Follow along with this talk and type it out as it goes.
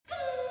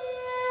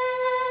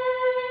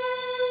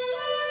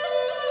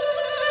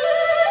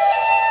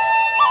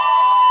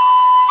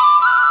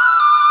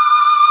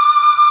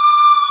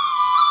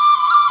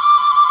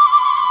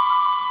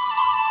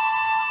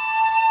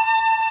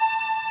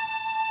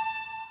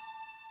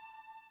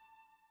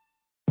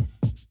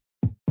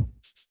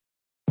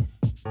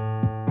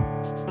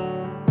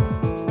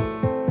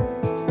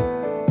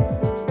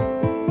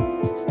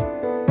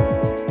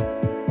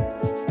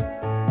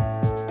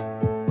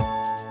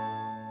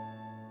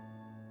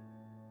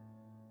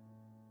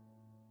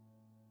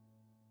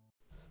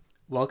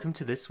Welcome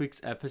to this week's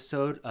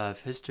episode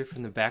of History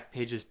from the Back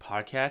Pages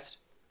podcast.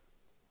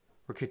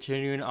 We're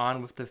continuing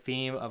on with the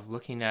theme of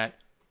looking at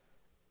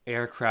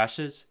air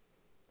crashes.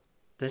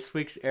 This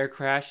week's air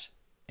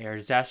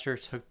disaster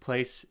took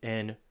place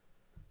in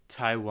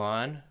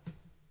Taiwan,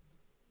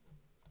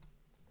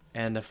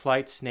 and the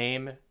flight's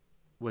name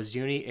was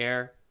Uni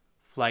Air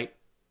Flight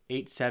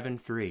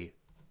 873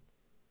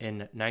 in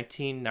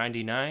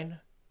 1999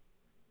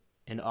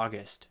 in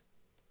August.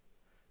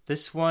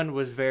 This one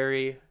was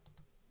very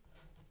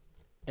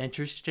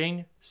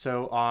interesting.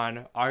 So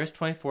on August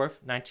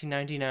 24th,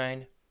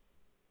 1999,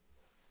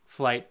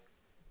 Flight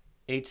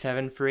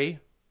 873,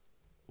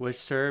 which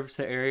serves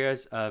the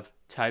areas of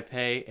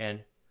Taipei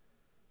and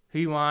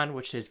Huiyuan,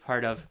 which is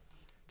part of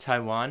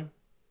Taiwan.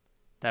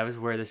 That was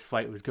where this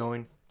flight was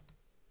going.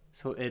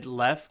 So it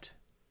left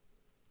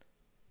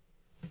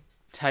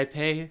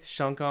Taipei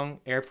Shangong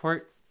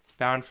Airport,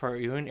 bound for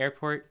Yuyuan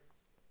Airport.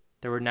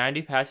 There were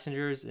 90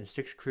 passengers and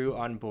 6 crew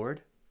on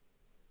board.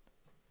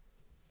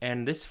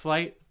 And this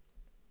flight,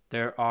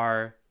 there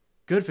are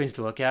good things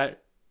to look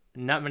at.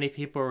 Not many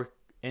people were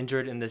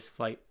injured in this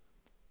flight,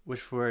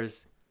 which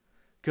was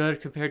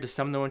good compared to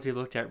some of the ones we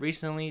looked at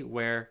recently,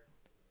 where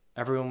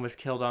everyone was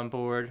killed on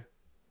board,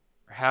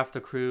 or half the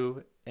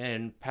crew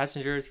and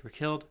passengers were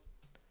killed.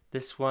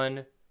 This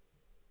one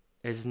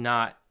is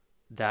not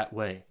that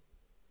way.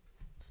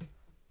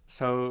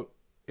 So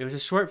it was a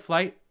short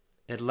flight.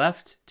 It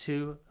left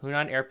to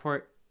Hunan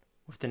Airport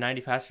with the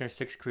 90 passengers,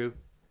 6 crew.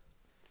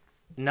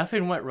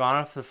 Nothing went wrong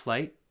off the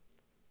flight.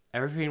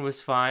 Everything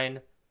was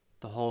fine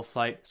the whole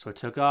flight. So it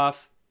took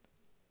off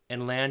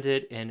and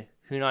landed in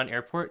Hunan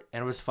Airport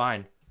and was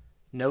fine.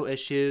 No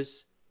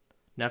issues.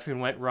 Nothing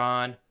went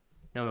wrong.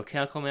 No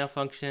mechanical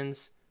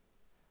malfunctions.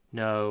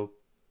 No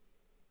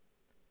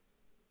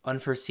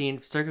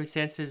unforeseen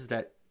circumstances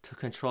that took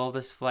control of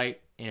this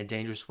flight in a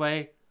dangerous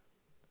way.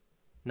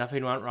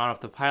 Nothing went wrong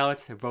with the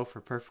pilots. They both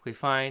were perfectly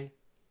fine,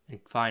 in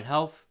fine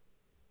health.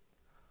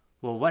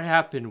 Well, what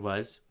happened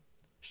was,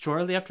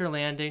 shortly after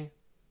landing,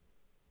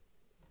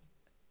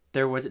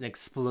 there was an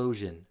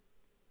explosion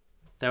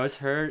that was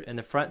heard in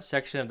the front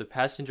section of the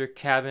passenger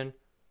cabin.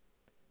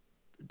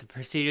 It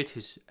proceeded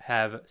to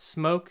have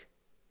smoke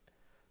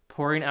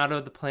pouring out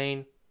of the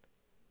plane,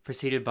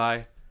 preceded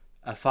by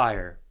a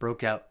fire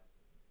broke out.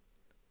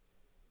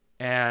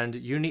 And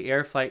Uni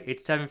Air Flight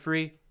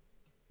 873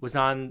 was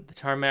on the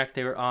tarmac.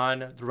 They were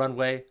on the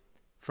runway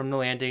from the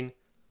landing,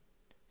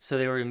 so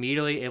they were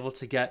immediately able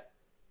to get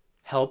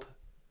help.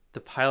 The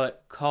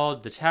pilot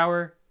called the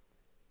tower,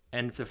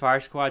 and the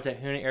fire squads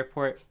at Hunan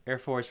Airport Air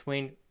Force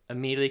Wing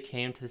immediately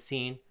came to the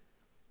scene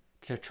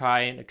to try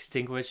and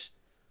extinguish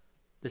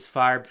this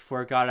fire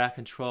before it got out of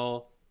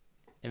control,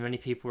 and many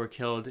people were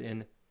killed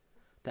in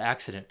the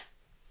accident.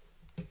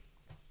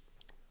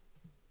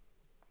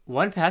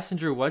 One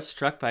passenger was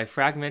struck by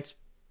fragments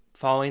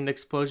following the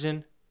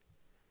explosion,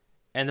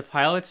 and the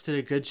pilots did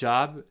a good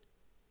job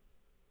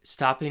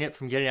stopping it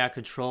from getting out of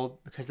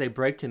control because they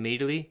braked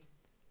immediately,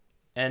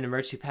 and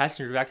emergency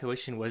passenger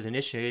evacuation was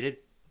initiated.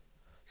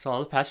 So all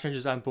the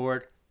passengers on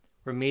board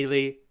were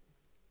immediately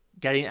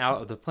getting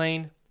out of the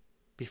plane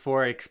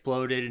before it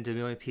exploded into a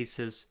million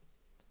pieces,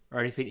 or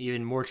anything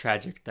even more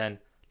tragic than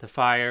the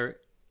fire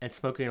and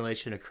smoke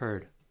inhalation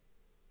occurred.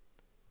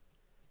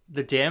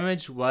 The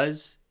damage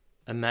was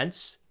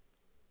immense.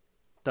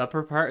 The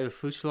upper part of the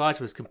fuselage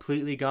was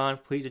completely gone,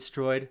 completely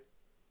destroyed.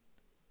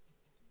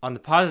 On the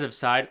positive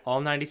side,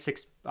 all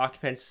 96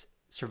 occupants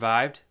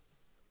survived.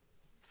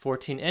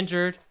 14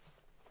 injured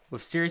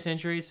with serious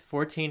injuries.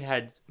 14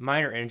 had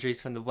minor injuries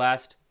from the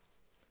blast.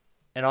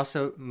 And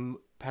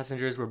also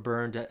passengers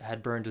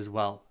had burned as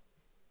well.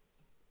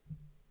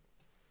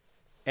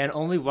 And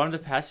only one of the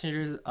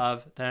passengers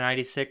of the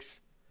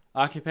 96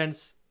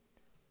 occupants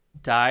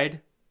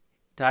died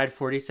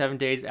 47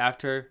 days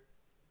after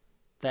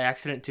the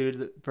accident due to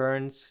the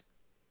burns.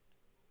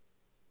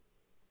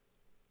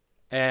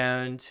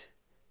 And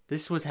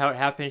this was how it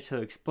happened. So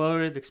it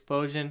exploded, the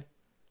explosion,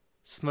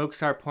 smoke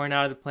started pouring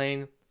out of the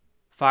plane,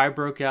 fire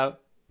broke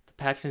out, the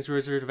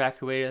passengers were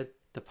evacuated,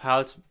 the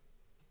pilots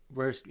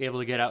were able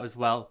to get out as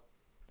well.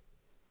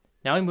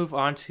 Now we move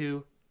on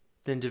to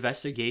the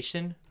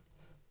investigation.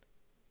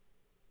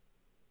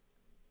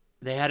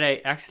 They had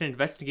an accident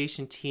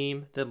investigation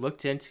team that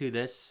looked into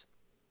this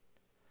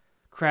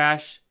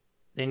crash.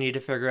 They needed to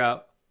figure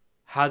out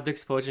how the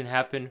explosion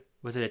happened.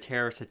 Was it a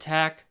terrorist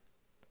attack?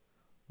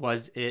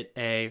 Was it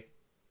a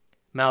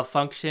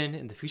malfunction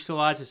in the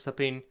fuselage, or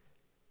something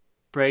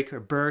break or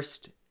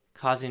burst,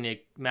 causing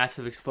a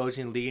massive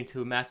explosion, leading to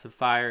a massive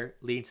fire,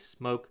 leading to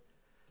smoke?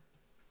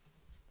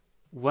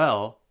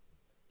 Well,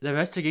 the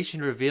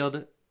investigation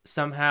revealed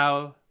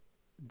somehow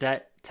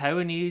that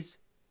Taiwanese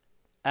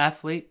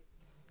athlete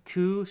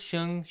Ku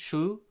Sheng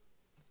Shu,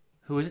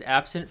 who was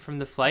absent from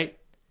the flight,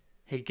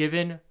 had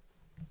given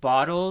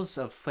bottles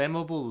of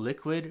flammable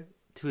liquid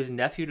to his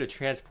nephew to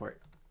transport.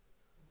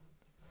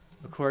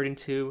 According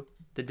to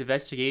the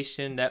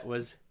investigation that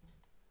was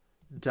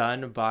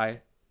done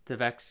by the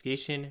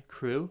investigation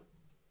crew,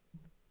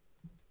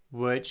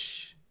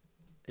 which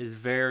is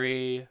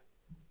very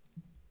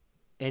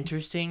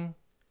interesting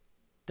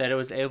that it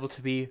was able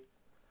to be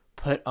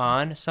put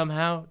on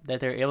somehow, that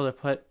they're able to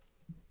put,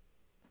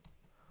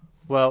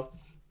 well,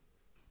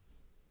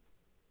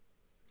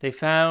 they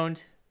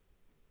found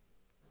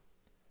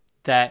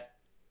that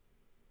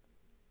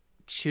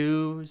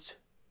Chu's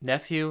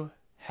nephew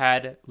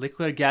had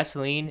liquid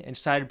gasoline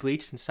inside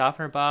bleach and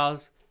softener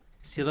bottles.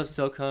 Sealed up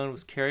silicone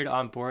was carried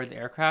on board the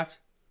aircraft,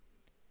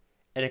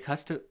 and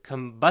a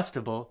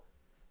combustible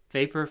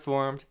vapor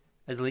formed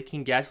as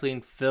leaking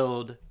gasoline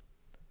filled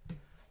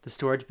the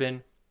storage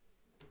bin,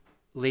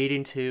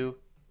 leading to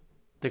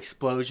the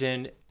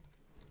explosion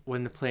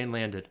when the plane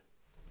landed.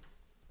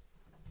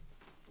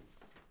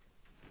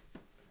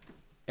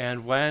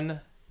 And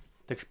when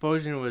the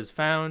explosion was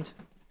found,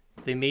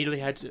 they immediately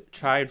had to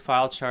try and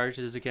file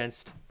charges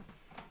against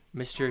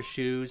Mr.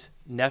 Chu's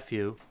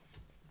nephew,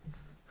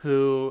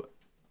 who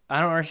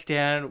I don't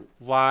understand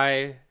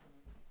why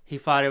he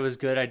thought it was a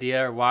good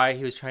idea or why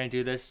he was trying to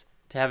do this,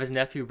 to have his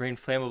nephew bring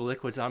flammable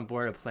liquids on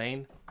board a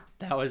plane.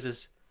 That was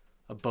just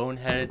a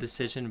boneheaded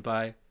decision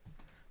by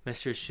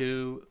Mr.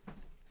 Chu.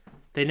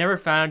 They never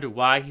found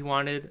why he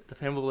wanted the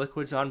flammable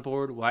liquids on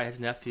board, why his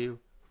nephew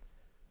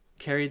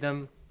carried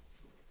them.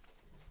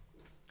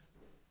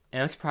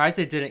 And I'm surprised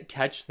they didn't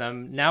catch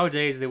them.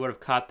 Nowadays, they would have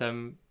caught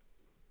them.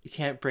 You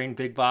can't bring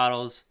big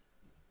bottles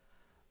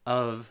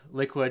of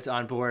liquids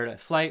on board a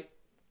flight,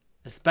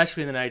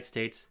 especially in the United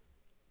States.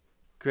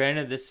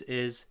 Granted, this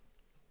is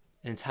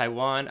in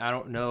Taiwan. I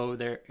don't know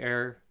their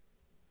air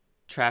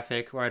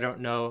traffic, or I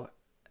don't know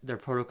their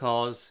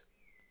protocols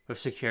with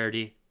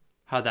security,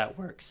 how that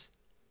works.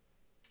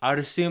 I would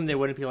assume they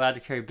wouldn't be allowed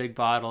to carry big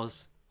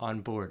bottles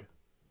on board.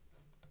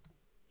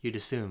 You'd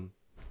assume.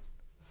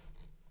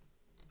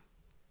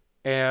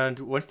 And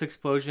once the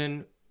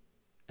explosion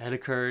had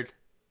occurred,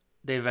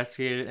 they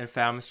investigated and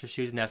found Mr.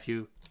 Chu's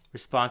nephew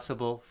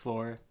responsible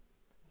for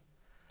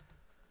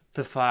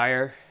the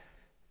fire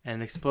and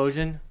the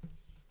explosion.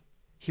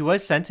 He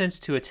was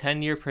sentenced to a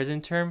 10-year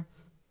prison term.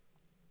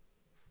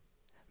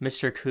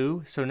 Mr.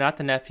 Koo, so not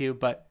the nephew,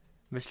 but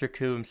Mr.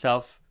 Koo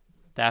himself,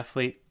 the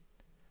athlete.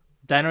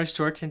 Then it was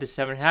shortened to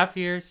 7.5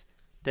 years.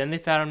 Then they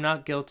found him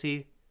not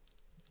guilty,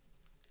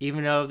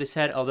 even though they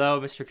said,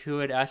 although Mr. Koo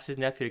had asked his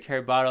nephew to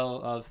carry a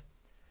bottle of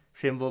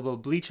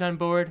flammable bleach on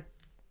board,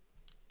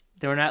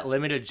 they were not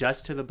limited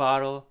just to the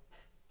bottle.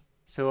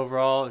 So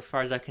overall, as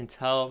far as I can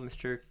tell,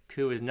 Mr.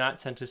 Koo is not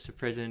sentenced to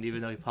prison,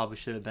 even though he probably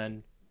should have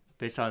been,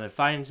 based on the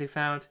findings they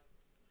found.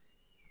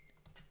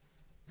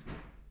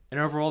 And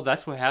overall,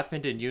 that's what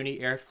happened in Uni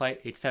Air Flight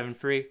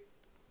 873.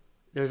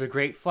 There was a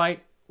great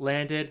flight,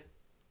 landed,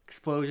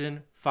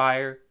 explosion,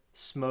 fire,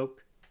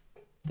 smoke.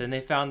 Then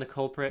they found the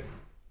culprit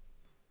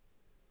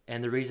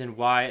and the reason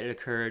why it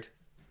occurred.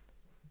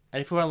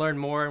 And if you want to learn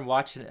more and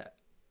watch a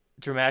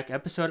dramatic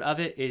episode of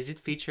it, is it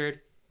featured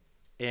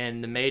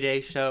in the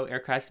Mayday show,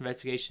 Aircraft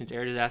Investigations,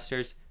 Air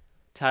Disasters,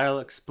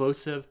 titled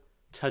Explosive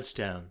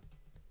Touchdown.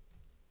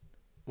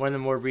 One of the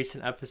more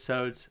recent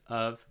episodes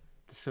of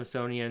the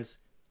Smithsonian's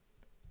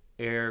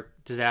Air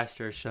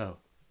Disaster show.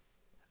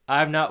 I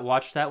have not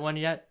watched that one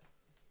yet,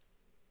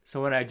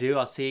 so when I do,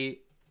 I'll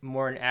see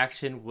more in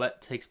action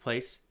what takes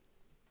place.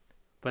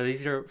 But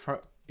these are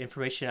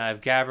information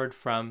I've gathered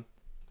from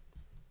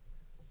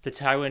the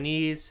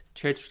Taiwanese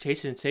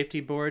Transportation and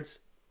Safety Board's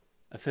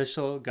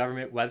official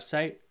government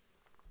website,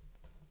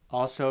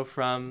 also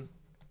from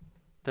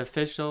the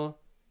official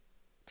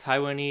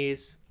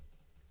Taiwanese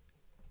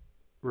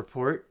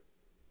report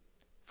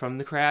from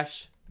the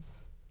crash,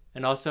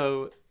 and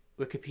also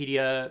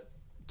Wikipedia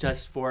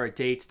just for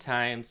dates,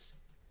 times,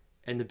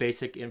 and the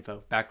basic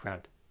info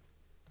background.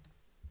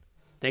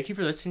 Thank you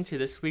for listening to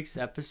this week's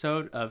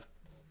episode of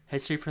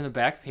History from the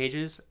Back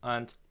Pages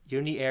on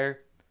Uni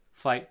Air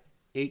Flight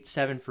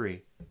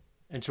 873.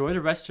 Enjoy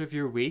the rest of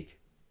your week,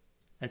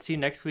 and see you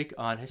next week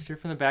on History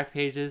from the Back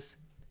Pages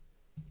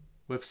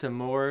with some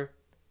more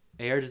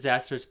air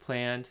disasters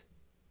planned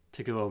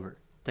to go over.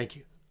 Thank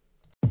you.